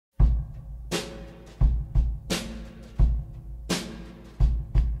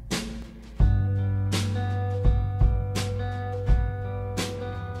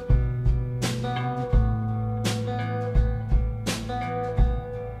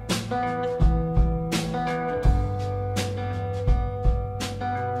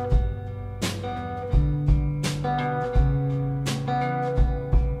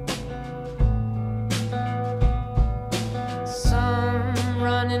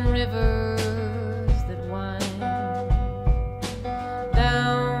in rivers that wind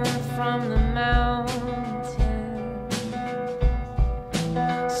down from the mountain.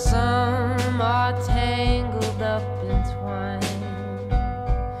 Some are tangled up in twine,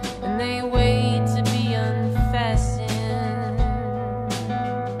 and they wait to be unfastened.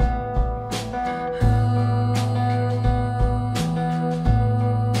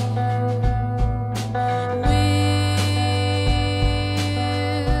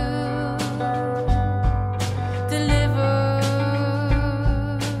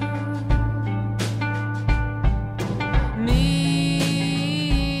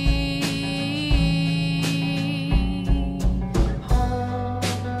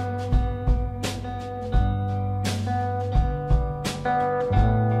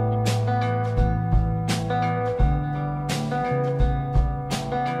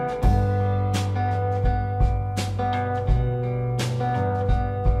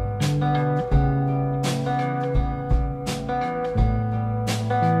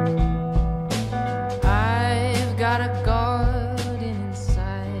 Got a garden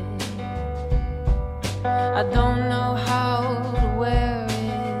inside. I don't know how to wear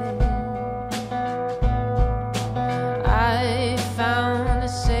it. I found a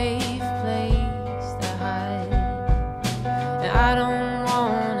safe place to hide, and I don't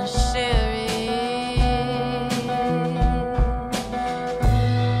want to share it.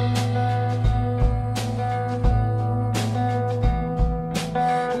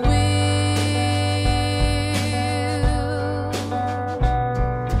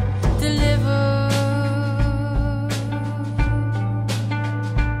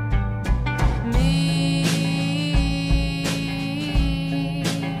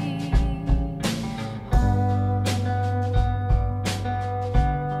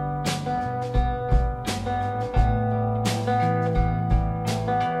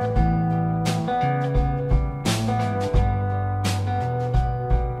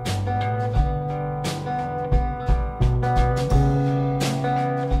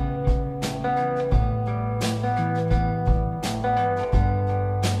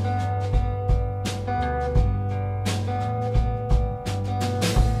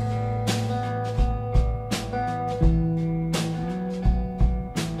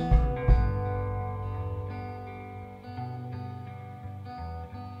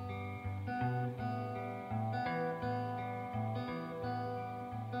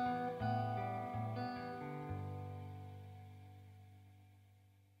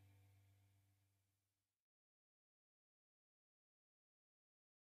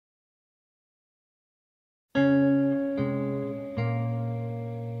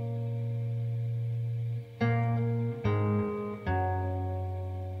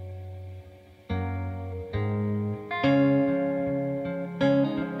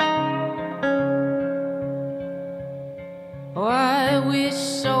 Oh, I wish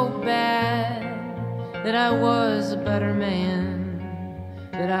so bad that I was a better man,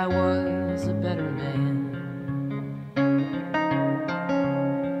 that I was a better man.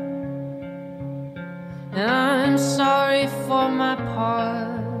 And I'm sorry for my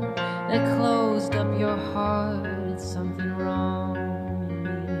part that closed up your heart. It's something wrong in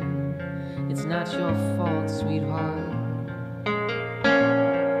me. It's not your fault, sweetheart.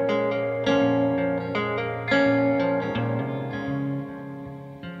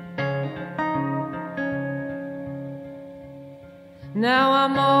 Now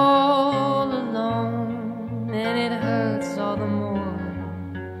I'm all alone, and it hurts all the more,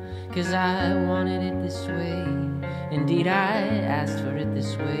 'cause I wanted it this way. Indeed, I asked for it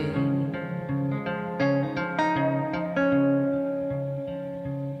this way.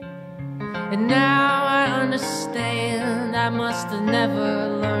 And now I understand I must have never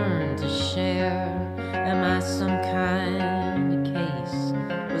learned to share. Am I some kind of case?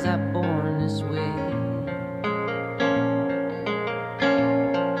 Was I born this way?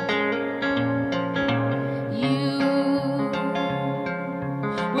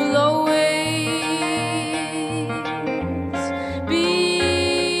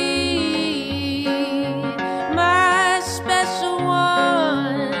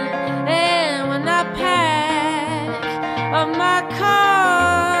 My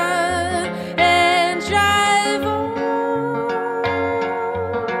car and drive on.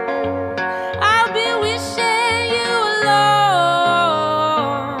 I'll be wishing you along,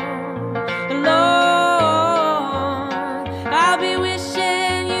 along. I'll be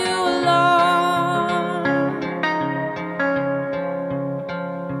wishing you along.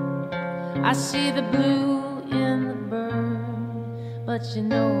 I see the blue in the bird, but you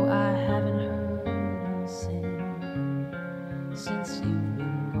know I haven't heard him sing since you've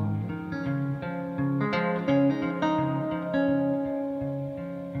been gone.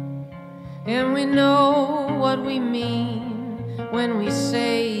 And we know what we mean when we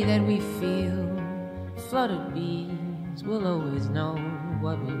say that we feel. Fluttered bees will always know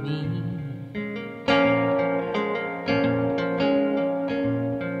what we mean.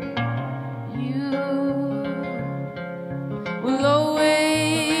 You will always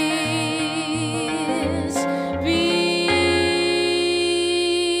be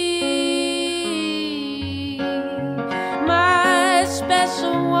my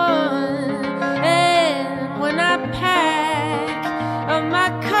special one. And when I pack up my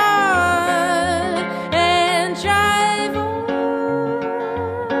car and drive on,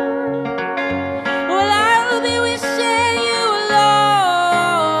 well, I'll be wishing you along,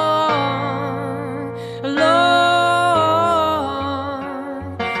 along.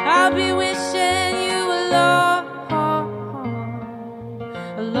 I'll be wishing you along,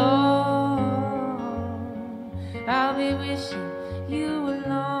 along. I'll be wishing you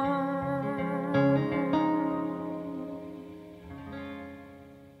along.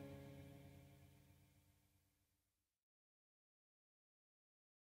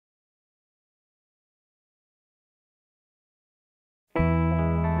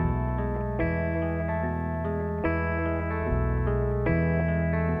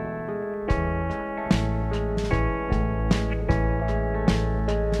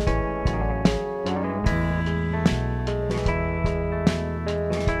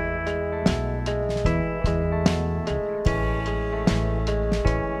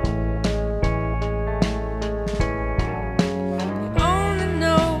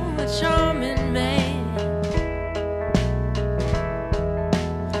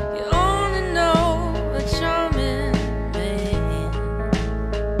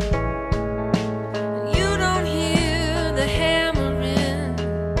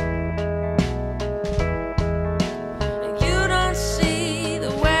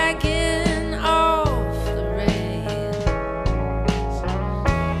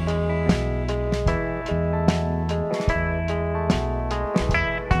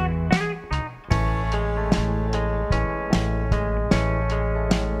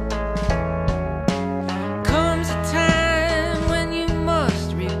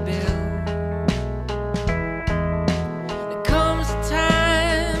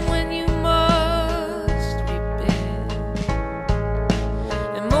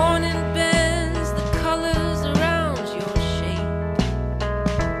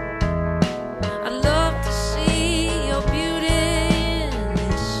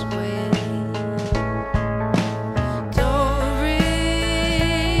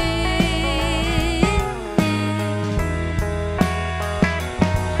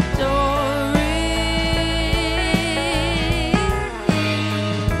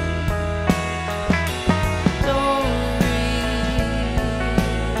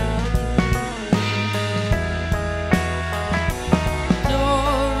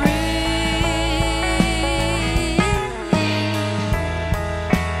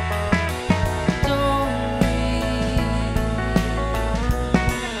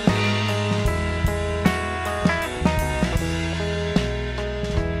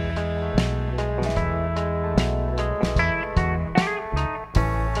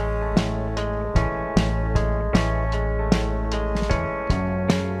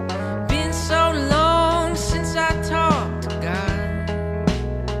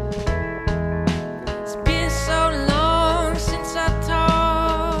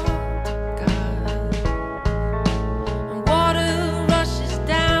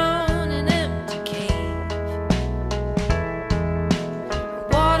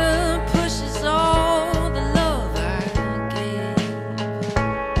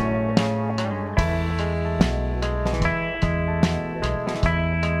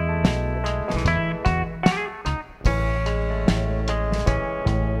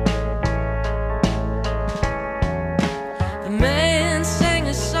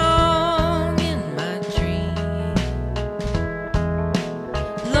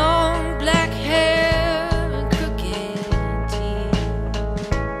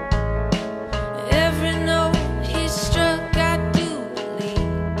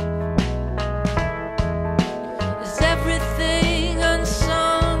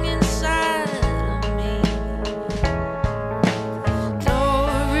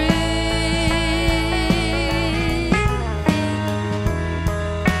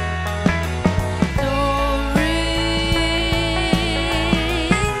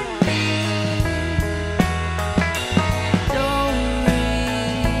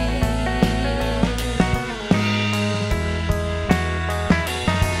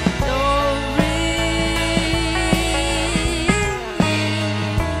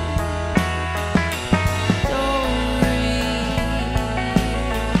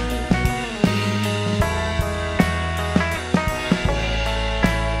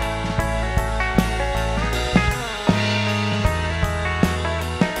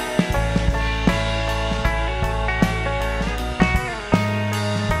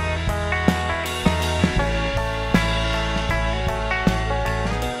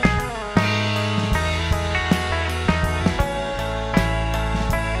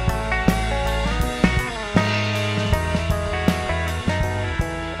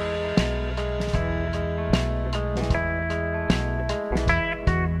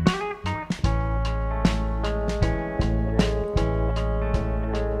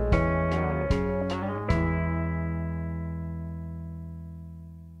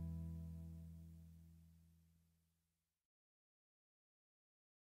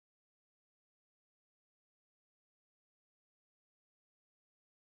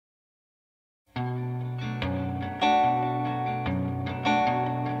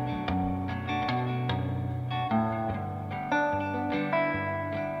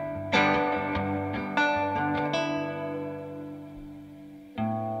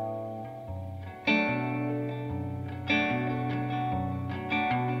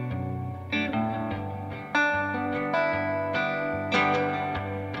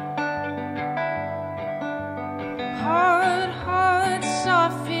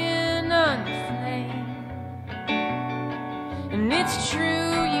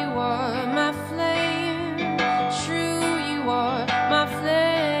 true, you are my flame. True, you are my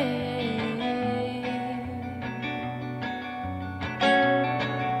flame.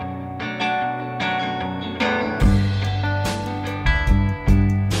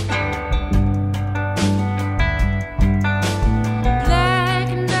 Black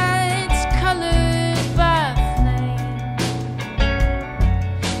nights colored by flame,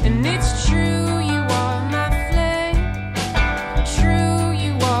 and it's true, you are my flame. True,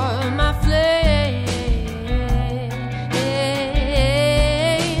 you are my flame.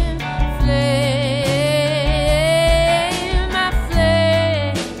 Flame, my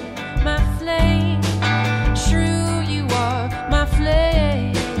flame, my flame. True, you are my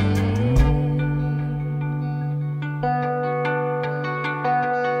flame.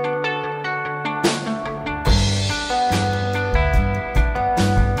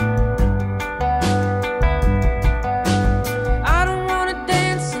 I don't wanna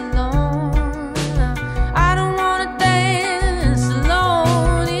dance alone. I don't wanna dance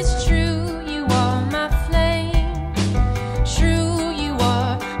alone. It's true, you are my flame. True, you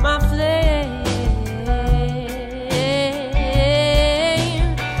are my flame.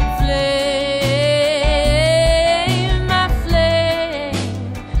 Flame, my flame,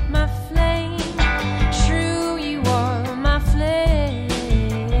 my flame. True, you are my flame.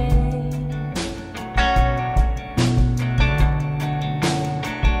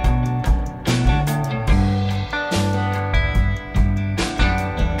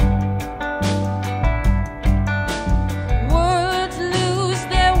 Words lose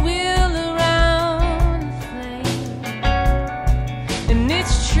their will around the flame, and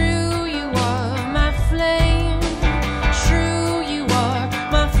it's true, you are my flame. True, you are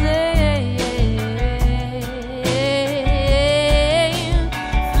my flame.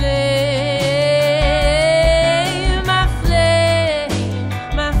 Flame, my flame,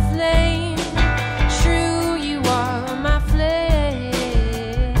 my flame. True, you are my flame.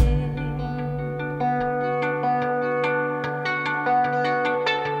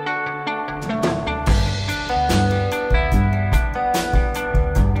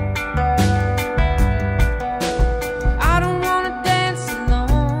 I don't wanna dance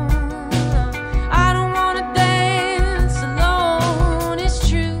alone. I don't wanna dance alone. It's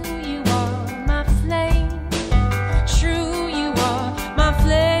true, you are my flame. True, you are my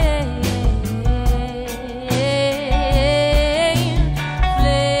flame.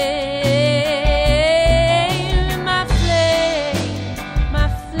 Flame, my flame, my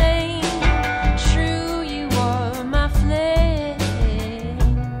flame. True, you are my flame.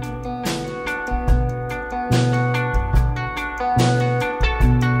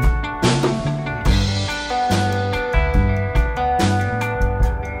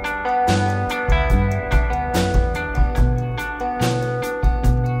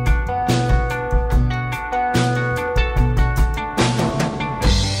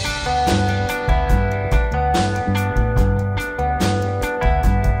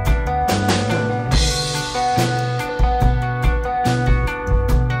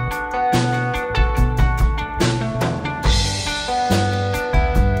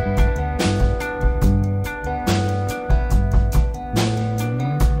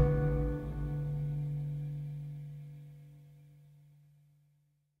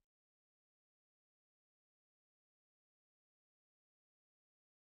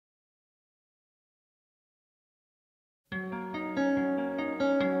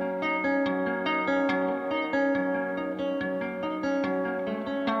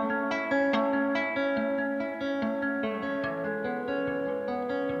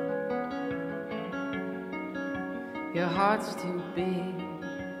 Your heart's too big.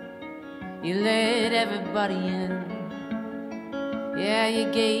 You let everybody in. Yeah,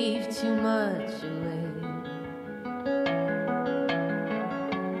 you gave too much away.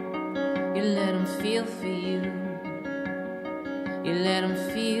 You let them feel for you. You let them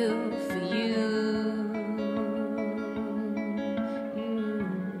feel for you.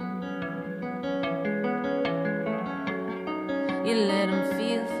 You let them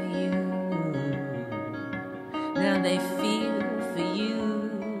feel for you. Now they feel for you.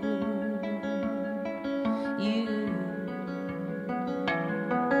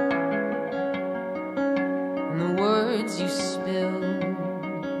 And the words you spill,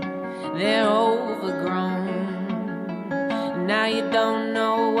 they're overgrown. Now you don't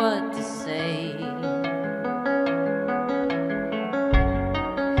know what to say.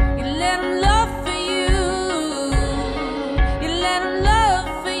 You let them love for you. You let them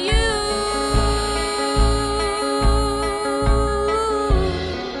love for you.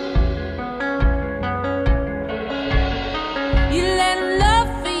 You let them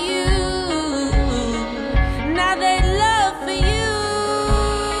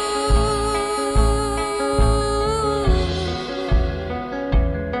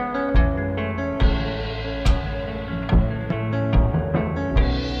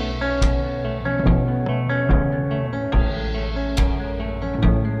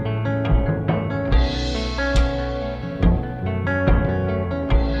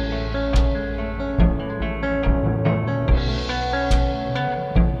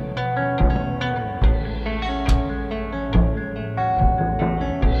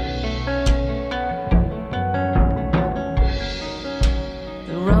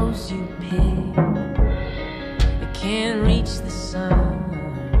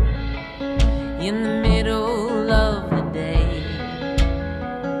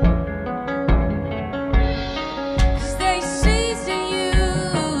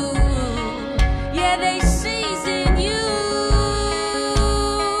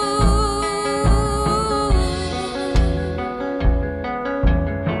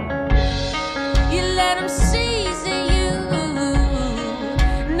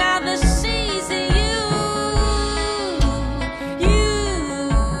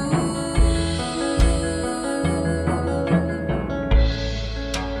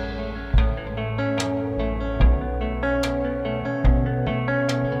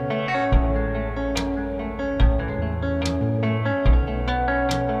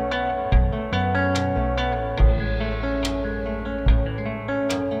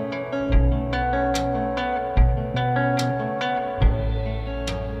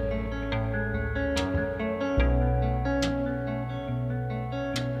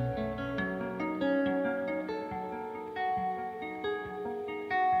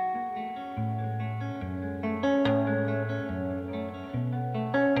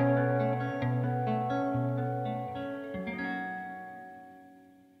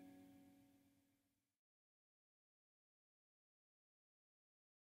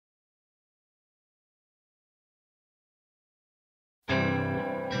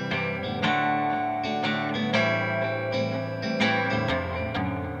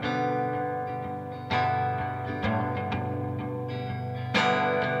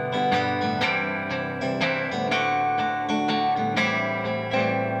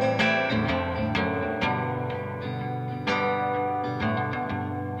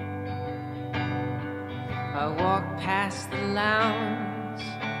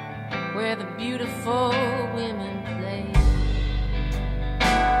where the beautiful women play.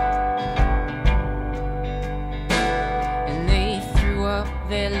 And they threw up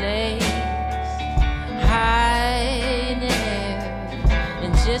their legs high in the air,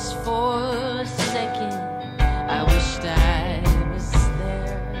 and just for a second I wished I was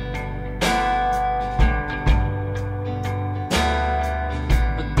there.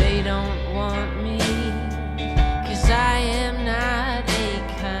 But they don't want me, 'cause I am not a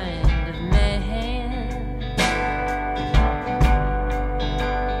kind of man.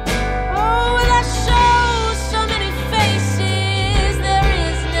 Oh, well, I show so many faces, there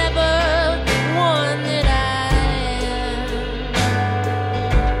is never one that I am.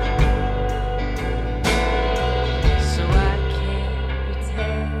 So I can't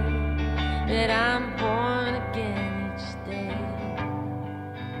pretend that I'm born again each day.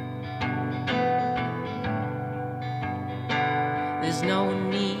 There's no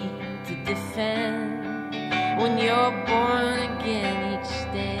need to defend when you're born again each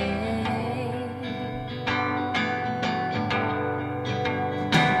day.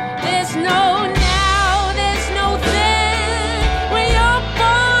 There's no now, there's no then, when you're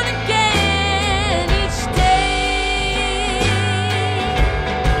born again each day.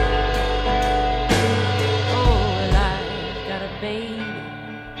 Oh, well, I've got a baby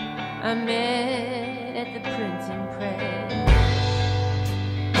I met at the printing press.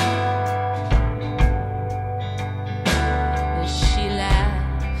 She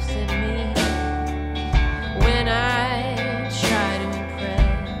laughs at me when I try to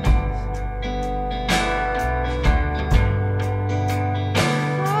impress.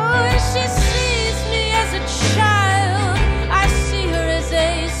 Oh, she sees me as a child, I see her as a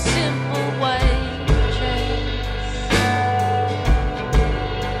simple white dress.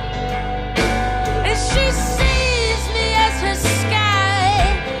 And she sees me as her sky,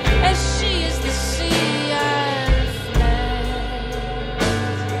 as she is the sea I reflect.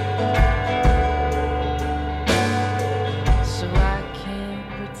 So I can't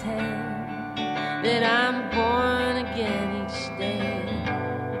pretend that I'm born again each day.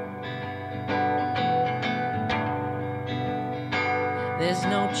 There's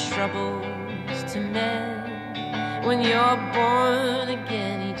no troubles to mend when you're born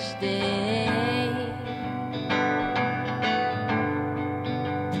again each day.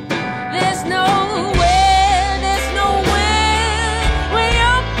 There's no where, there's no when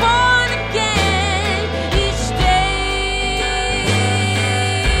you're born again each day.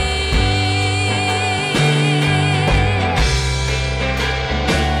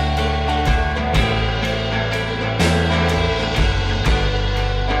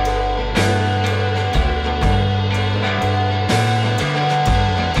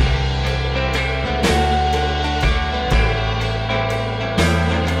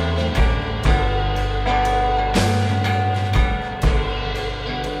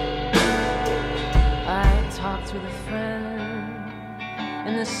 I talked with a friend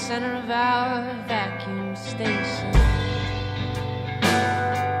in the center of our vacuum station.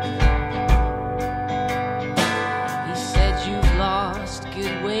 He said, "You've lost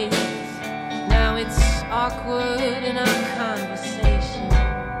good weight, now it's awkward in our conversation."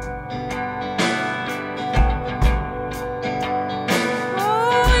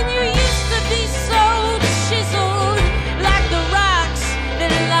 Oh, and you used to be so chiseled, like the rocks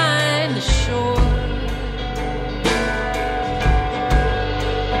that line the shore.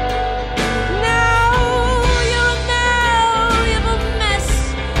 Now you're a mess,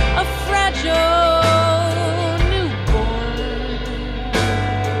 a fragile newborn.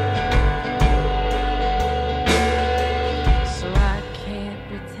 So I can't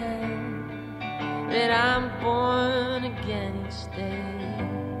pretend that I'm born again each day.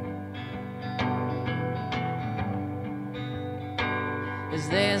 'Cause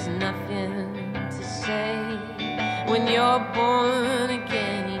there's nothing to say when you're born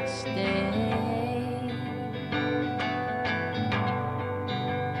again each day.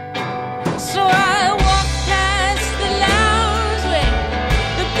 So I walk past the lounge where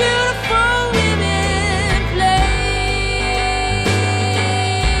the beautiful women played.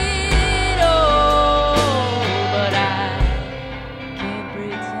 Oh, but I can't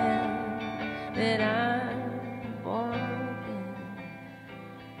pretend that I'm born again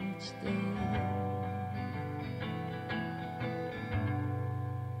each day.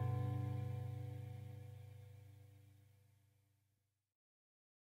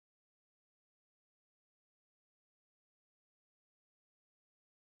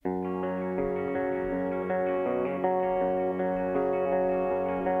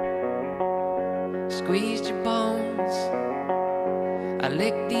 Squeezed your bones, I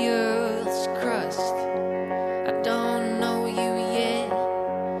lick the earth's crust. I don't know you yet.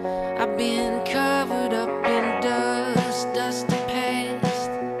 I've been covered up in dust, dusty past,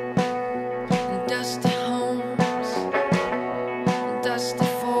 and dusty homes, and dusty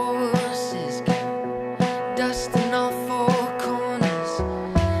forces, got dust in all four corners.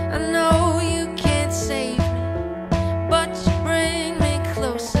 I know you can't save me, but you bring me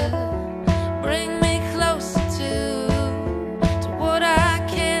closer, bring me closer to what I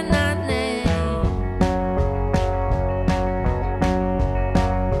cannot name.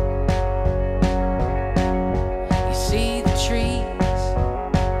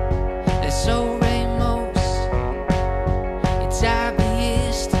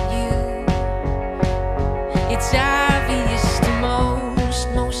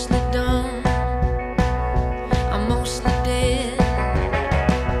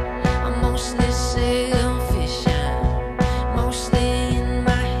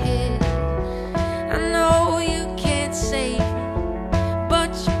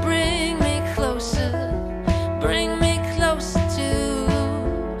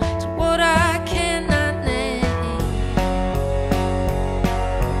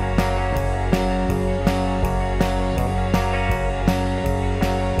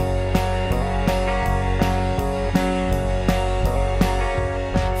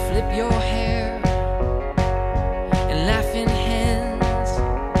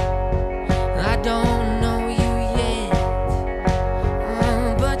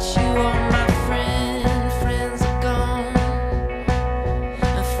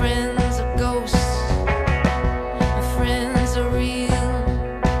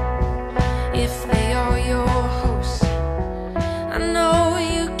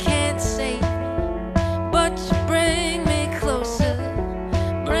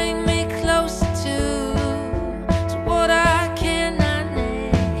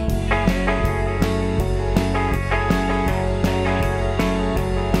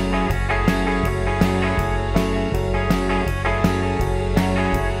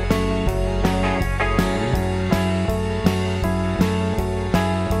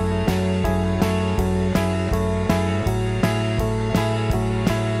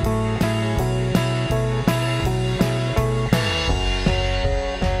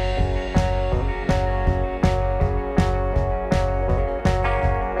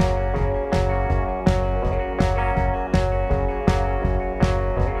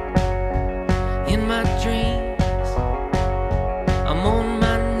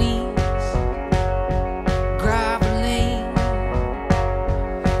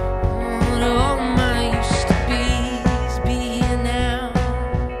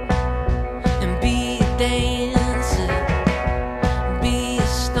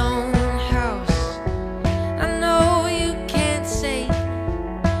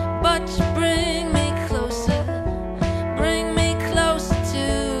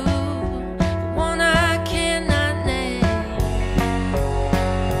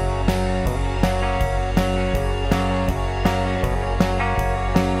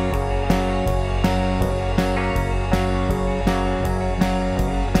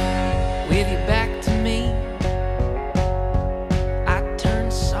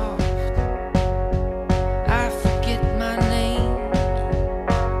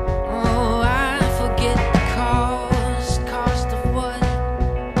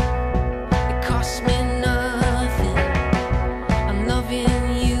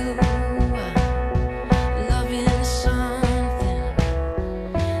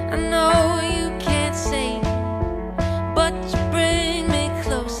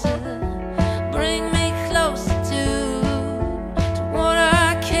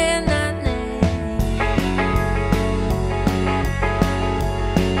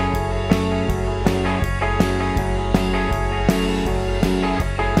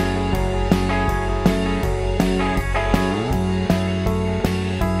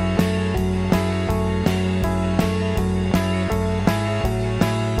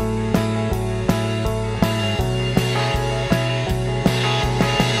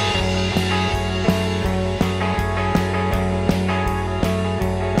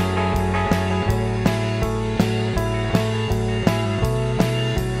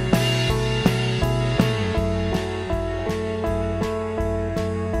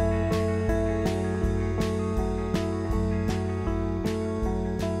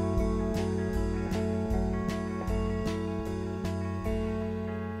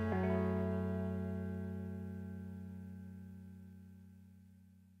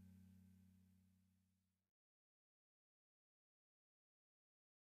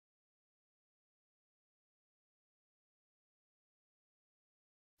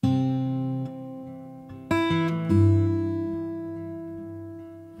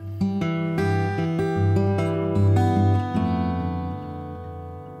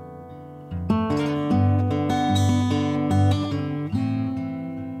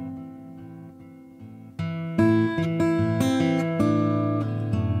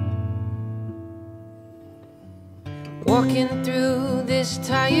 walking through this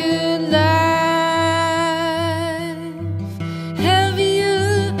tired life,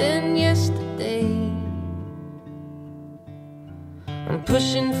 heavier than yesterday. I'm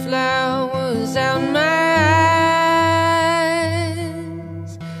pushing flowers out my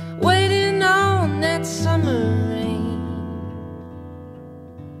eyes, waiting on that summer rain.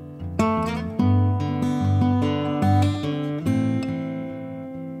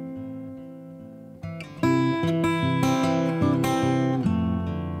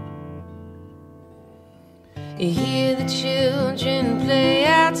 You hear the children play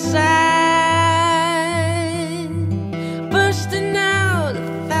outside, bursting out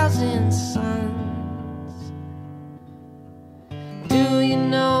 1,000 suns. Do you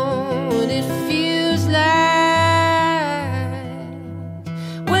know what it feels like?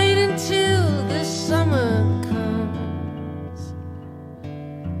 Wait until the summer comes.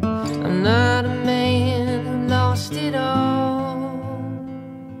 I'm not a man who lost it all.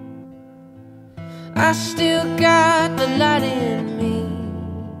 I still got the light in me,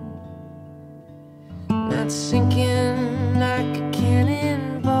 not sinking like a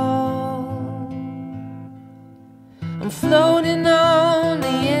cannonball. I'm floating on the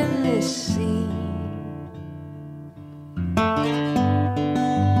endless sea.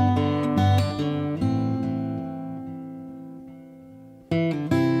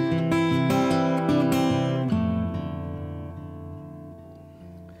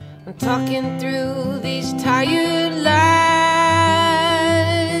 I'm talking through these tired lies.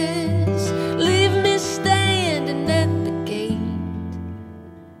 Leave me standing at the gate,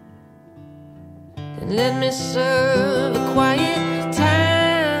 and let me serve a quiet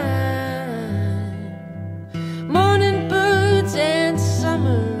time. Morning birds and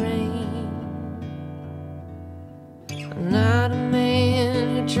summer rain. I'm not a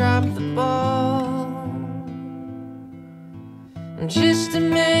man who dropped the ball. I'm just a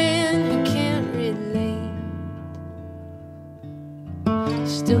man who can't relate.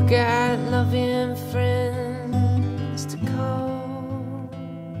 Still got loving friends to call.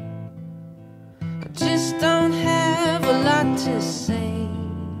 I just don't have a lot to say.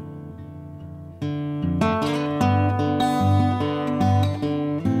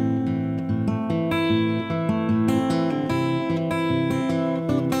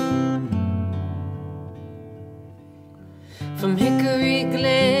 From Hickory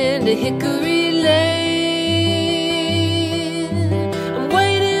Glen to Hickory Lane, I'm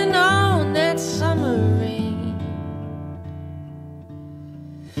waiting on that summer rain.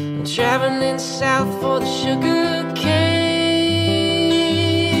 I'm traveling south for the sugar cane,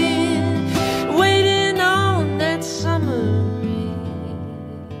 waiting on that summer rain.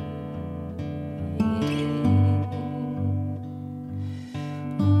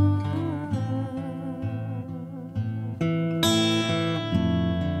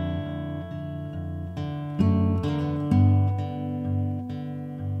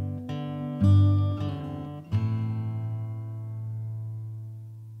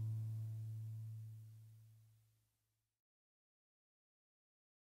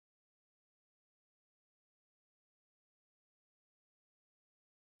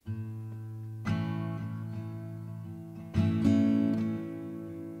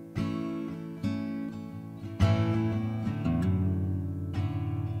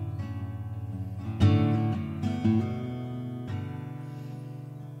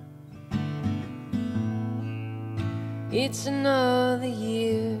 It's another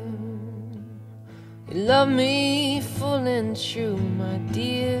year. You love me full and true, my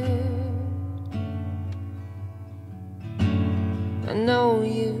dear. I know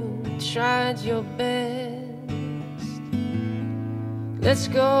you tried your best. Let's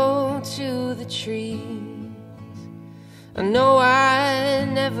go to the trees. I know I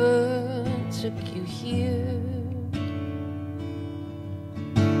never took you here.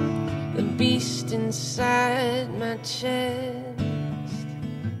 The beast inside my chest,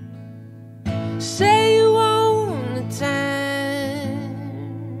 say you own the time,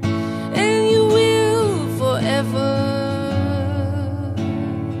 and you will forever.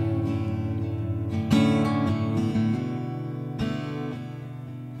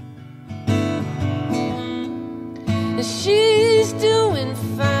 And she's doing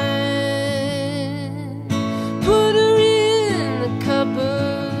fine. Put her in the cupboard.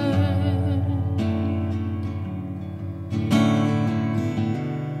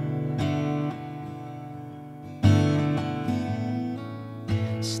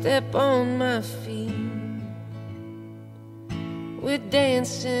 Step on my feet. We're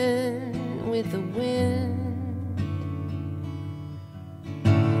dancing with the wind.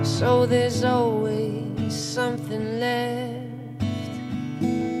 So there's always something left.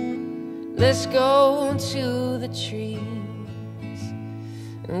 Let's go to the trees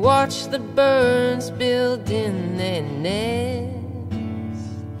and watch the birds building their nest.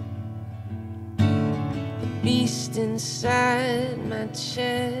 The beast inside my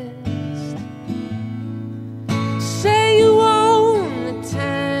chest, say you own the time,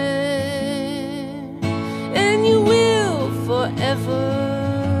 and you will forever.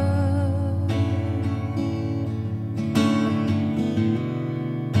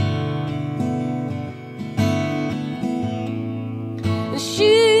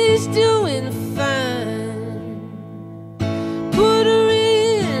 She's doing fine. Put her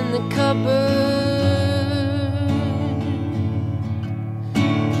in the cupboard.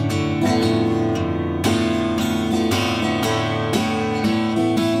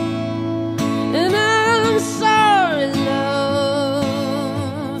 And I'm sorry,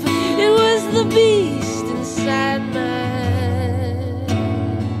 love, it was the beast inside my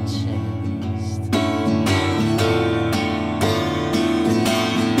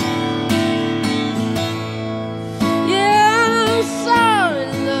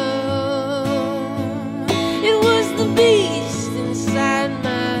beast inside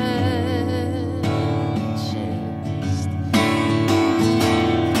my chest.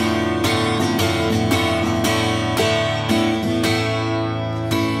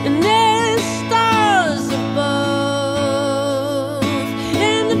 And there's stars above,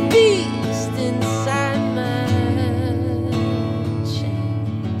 and the beast inside my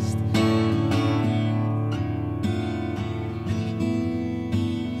chest.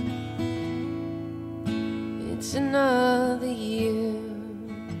 It's another year.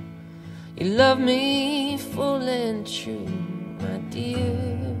 You love me full and true, my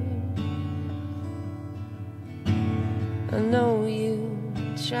dear. I know you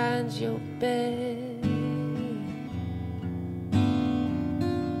tried your best.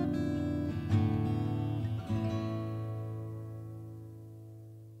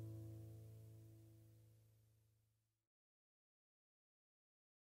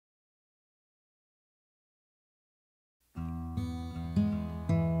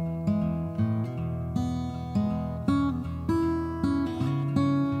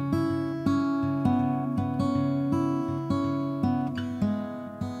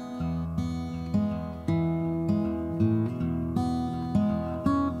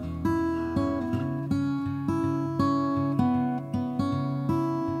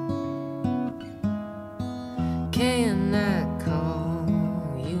 Can I call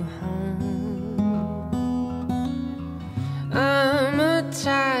you home? I'm a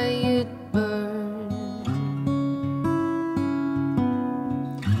tired bird.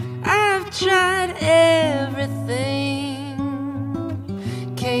 I've tried everything,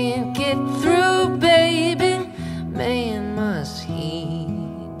 can't get through, baby. Man must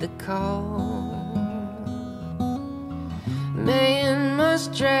heed the call. Man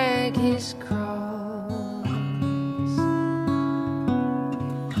must drag his cross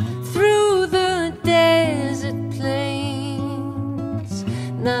plains.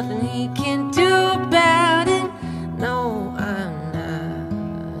 Nothing he can do about it. No, I'm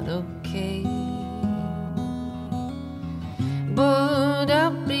not okay, but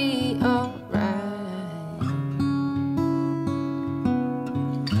I'll be alright.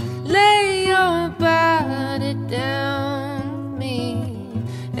 Lay your body down with me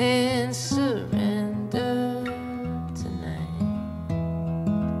and surrender tonight.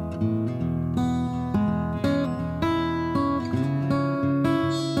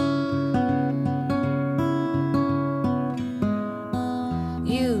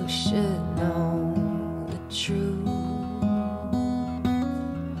 You should know the truth.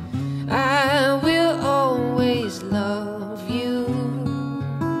 I will always love you.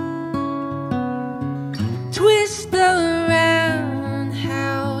 Twist around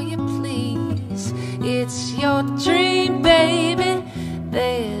how you please. It's your dream, baby.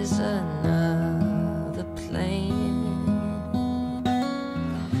 There's another plane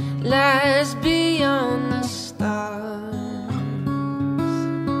lies beyond the stars.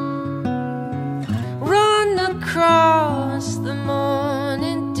 Across the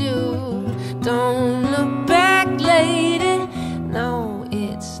morning dew. Don't look back, lady. No,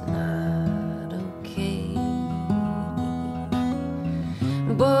 it's not okay,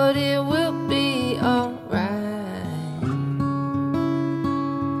 but it will be alright.